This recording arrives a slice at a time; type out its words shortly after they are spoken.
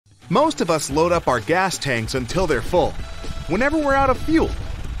Most of us load up our gas tanks until they're full, whenever we're out of fuel.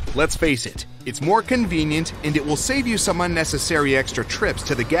 Let's face it, it's more convenient and it will save you some unnecessary extra trips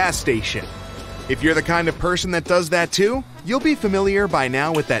to the gas station. If you're the kind of person that does that too, you'll be familiar by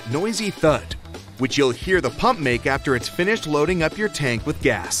now with that noisy thud, which you'll hear the pump make after it's finished loading up your tank with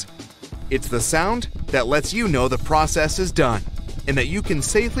gas. It's the sound that lets you know the process is done and that you can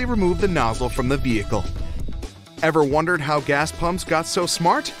safely remove the nozzle from the vehicle. Ever wondered how gas pumps got so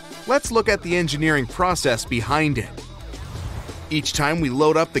smart? Let's look at the engineering process behind it. Each time we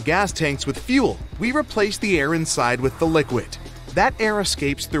load up the gas tanks with fuel, we replace the air inside with the liquid. That air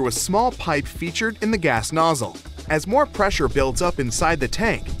escapes through a small pipe featured in the gas nozzle. As more pressure builds up inside the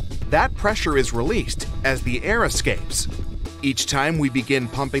tank, that pressure is released as the air escapes. Each time we begin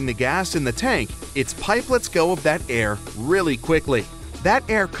pumping the gas in the tank, its pipe lets go of that air really quickly. That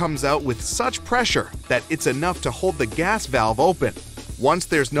air comes out with such pressure that it's enough to hold the gas valve open. Once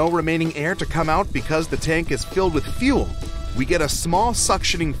there's no remaining air to come out because the tank is filled with fuel, we get a small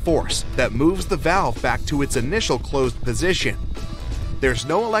suctioning force that moves the valve back to its initial closed position. There's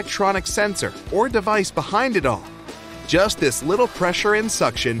no electronic sensor or device behind it all, just this little pressure and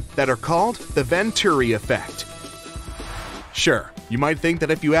suction that are called the Venturi effect. Sure, you might think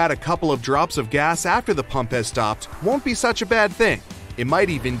that if you add a couple of drops of gas after the pump has stopped, won't be such a bad thing. It might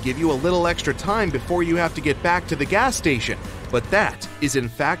even give you a little extra time before you have to get back to the gas station. But that is in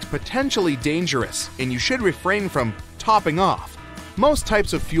fact potentially dangerous, and you should refrain from topping off. Most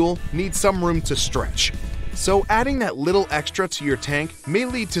types of fuel need some room to stretch, so adding that little extra to your tank may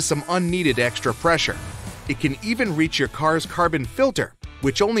lead to some unneeded extra pressure. It can even reach your car's carbon filter,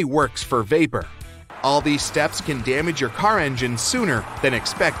 which only works for vapor. All these steps can damage your car engine sooner than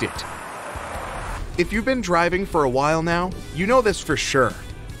expected. If you've been driving for a while now, you know this for sure.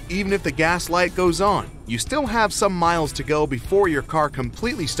 Even if the gas light goes on, you still have some miles to go before your car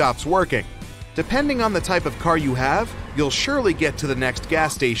completely stops working. Depending on the type of car you have, you'll surely get to the next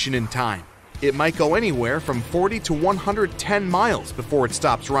gas station in time. It might go anywhere from 40 to 110 miles before it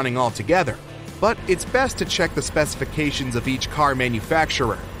stops running altogether. But it's best to check the specifications of each car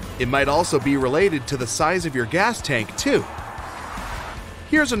manufacturer. It might also be related to the size of your gas tank too.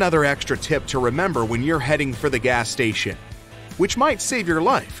 Here's another extra tip to remember when you're heading for the gas station, which might save your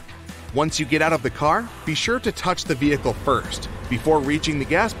life. Once you get out of the car, be sure to touch the vehicle first, before reaching the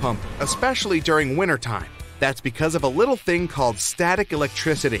gas pump, especially during wintertime. That's because of a little thing called static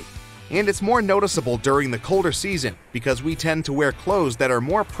electricity, and it's more noticeable during the colder season because we tend to wear clothes that are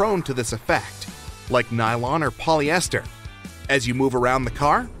more prone to this effect, like nylon or polyester. As you move around the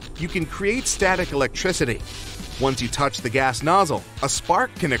car, you can create static electricity. Once you touch the gas nozzle, a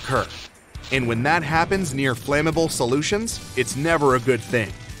spark can occur. And when that happens near flammable solutions, it's never a good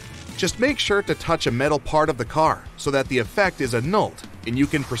thing. Just make sure to touch a metal part of the car so that the effect is annulled and you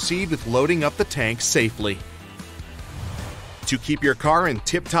can proceed with loading up the tank safely. To keep your car in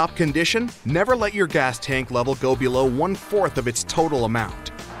tip-top condition, never let your gas tank level go below 1/4 of its total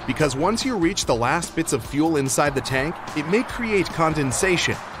amount. Because once you reach the last bits of fuel inside the tank, it may create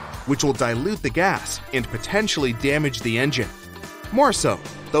condensation, which will dilute the gas and potentially damage the engine. More so,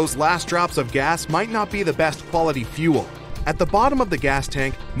 those last drops of gas might not be the best quality fuel. At the bottom of the gas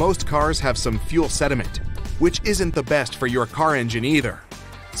tank, most cars have some fuel sediment, which isn't the best for your car engine either.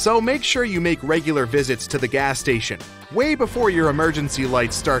 So make sure you make regular visits to the gas station, way before your emergency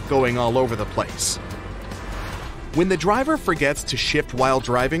lights start going all over the place. When the driver forgets to shift while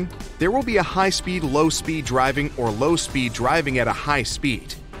driving, there will be a high-speed, low-speed driving or low-speed driving at a high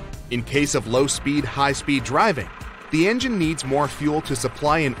speed. In case of low-speed, high-speed driving, the engine needs more fuel to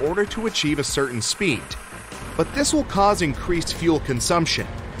supply in order to achieve a certain speed. But this will cause increased fuel consumption.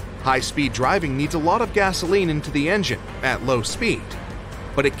 High-speed driving needs a lot of gasoline into the engine at low speed,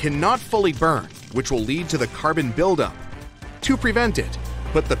 but it cannot fully burn, which will lead to the carbon buildup. To prevent it,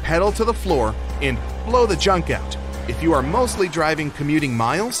 put the pedal to the floor and blow the junk out. If you are mostly driving commuting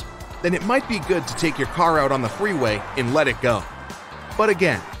miles, then it might be good to take your car out on the freeway and let it go. But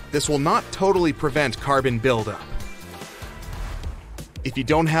again, this will not totally prevent carbon buildup. If you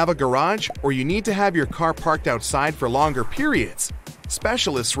don't have a garage or you need to have your car parked outside for longer periods,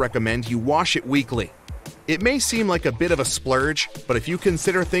 specialists recommend you wash it weekly. It may seem like a bit of a splurge, but if you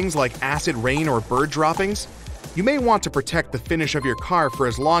consider things like acid rain or bird droppings, you may want to protect the finish of your car for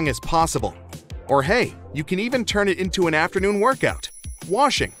as long as possible. Or hey, you can even turn it into an afternoon workout.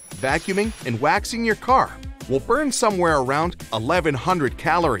 Washing, vacuuming, and waxing your car will burn somewhere around 1,100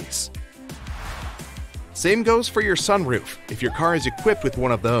 calories. Same goes for your sunroof if your car is equipped with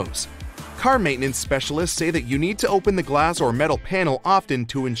one of those. Car maintenance specialists say that you need to open the glass or metal panel often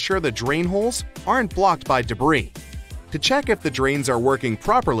to ensure the drain holes aren't blocked by debris. To check if the drains are working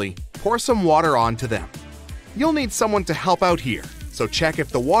properly, pour some water onto them. You'll need someone to help out here, so check if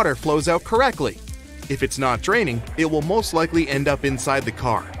the water flows out correctly. If it's not draining, it will most likely end up inside the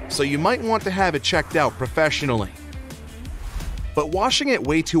car, so you might want to have it checked out professionally. But washing it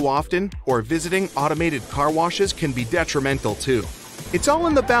way too often or visiting automated car washes can be detrimental too. It's all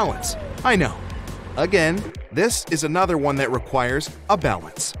in the balance, I know. Again, this is another one that requires a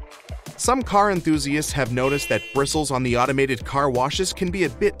balance. Some car enthusiasts have noticed that bristles on the automated car washes can be a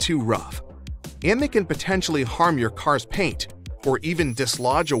bit too rough, and they can potentially harm your car's paint or even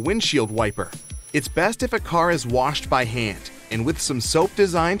dislodge a windshield wiper. It's best if a car is washed by hand and with some soap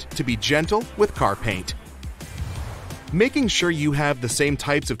designed to be gentle with car paint. Making sure you have the same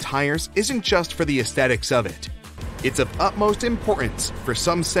types of tires isn't just for the aesthetics of it. It's of utmost importance for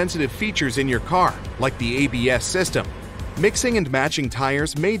some sensitive features in your car, like the ABS system. Mixing and matching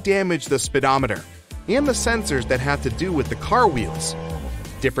tires may damage the speedometer and the sensors that have to do with the car wheels.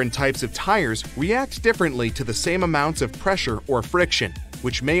 Different types of tires react differently to the same amounts of pressure or friction,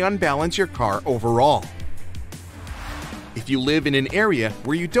 which may unbalance your car overall. If you live in an area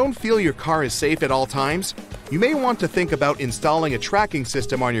where you don't feel your car is safe at all times, you may want to think about installing a tracking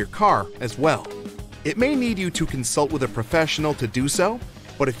system on your car as well. It may need you to consult with a professional to do so,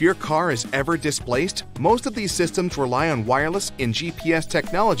 but if your car is ever displaced, most of these systems rely on wireless and GPS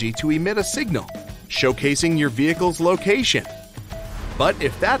technology to emit a signal, showcasing your vehicle's location. But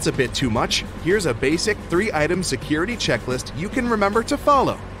if that's a bit too much, here's a basic 3-item security checklist you can remember to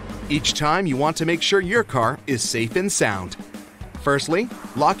follow each time you want to make sure your car is safe and sound. Firstly,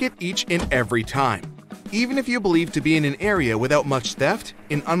 lock it each and every time. Even if you believe to be in an area without much theft,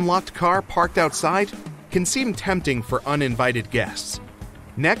 an unlocked car parked outside can seem tempting for uninvited guests.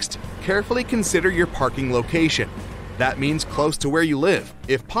 Next, carefully consider your parking location. That means close to where you live,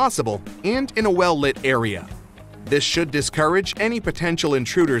 if possible, and in a well-lit area. This should discourage any potential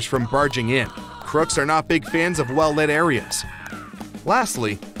intruders from barging in. Crooks are not big fans of well-lit areas.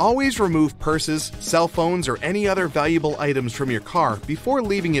 Lastly, always remove purses, cell phones, or any other valuable items from your car before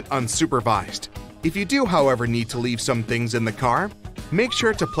leaving it unsupervised. If you do, however, need to leave some things in the car, make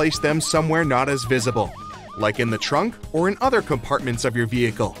sure to place them somewhere not as visible, like in the trunk or in other compartments of your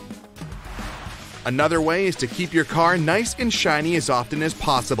vehicle. Another way is to keep your car nice and shiny as often as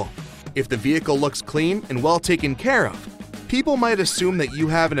possible. If the vehicle looks clean and well taken care of, people might assume that you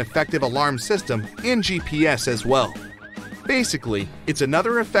have an effective alarm system and GPS as well. Basically, it's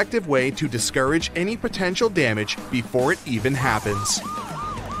another effective way to discourage any potential damage before it even happens.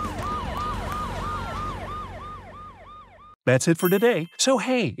 That's it for today. So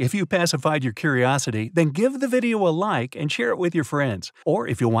hey, if you pacified your curiosity, then give the video a like and share it with your friends. Or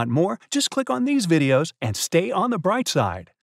if you want more, just click on these videos and stay on the bright side.